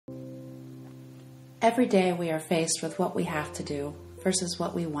Every day we are faced with what we have to do versus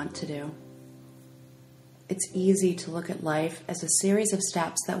what we want to do. It's easy to look at life as a series of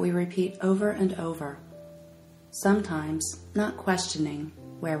steps that we repeat over and over, sometimes not questioning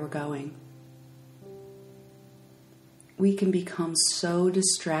where we're going. We can become so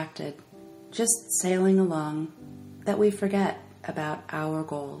distracted just sailing along that we forget about our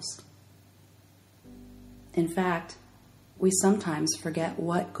goals. In fact, we sometimes forget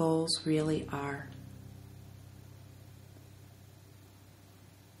what goals really are.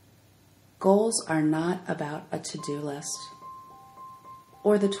 Goals are not about a to-do list,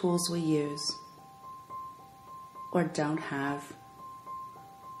 or the tools we use, or don't have.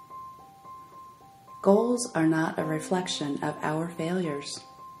 Goals are not a reflection of our failures,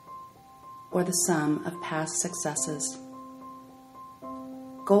 or the sum of past successes.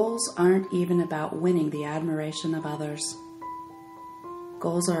 Goals aren't even about winning the admiration of others.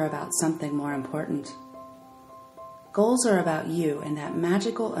 Goals are about something more important. Goals are about you and that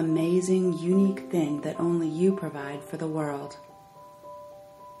magical, amazing, unique thing that only you provide for the world.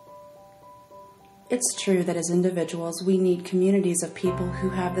 It's true that as individuals, we need communities of people who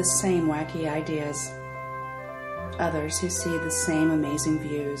have the same wacky ideas, others who see the same amazing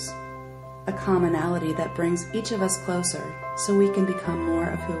views, a commonality that brings each of us closer so we can become more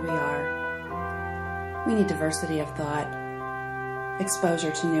of who we are. We need diversity of thought,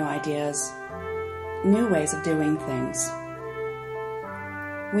 exposure to new ideas, new ways of doing things.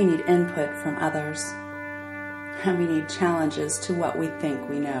 We need input from others, and we need challenges to what we think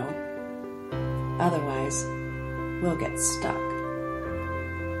we know. Otherwise, we'll get stuck.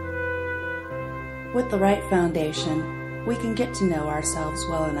 With the right foundation, we can get to know ourselves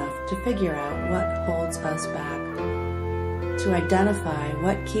well enough to figure out what holds us back, to identify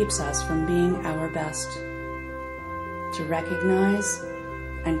what keeps us from being our best, to recognize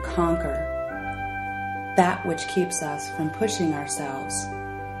and conquer that which keeps us from pushing ourselves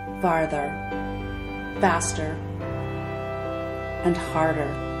farther, faster, and harder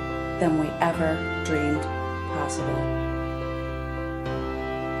than we ever dreamed possible.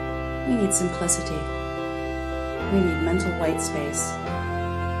 We need simplicity. We need mental white space.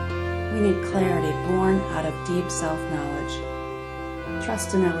 We need clarity born out of deep self-knowledge,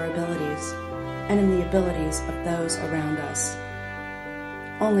 trust in our abilities and in the abilities of those around us.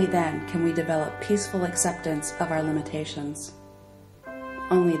 Only then can we develop peaceful acceptance of our limitations.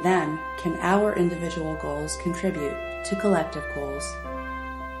 Only then can our individual goals contribute to collective goals,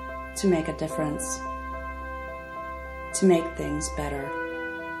 to make a difference, to make things better.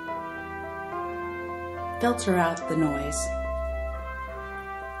 Filter out the noise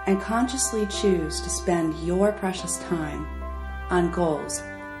and consciously choose to spend your precious time on goals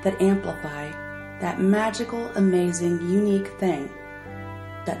that amplify that magical, amazing, unique thing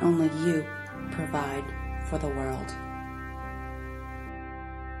that only you provide for the world.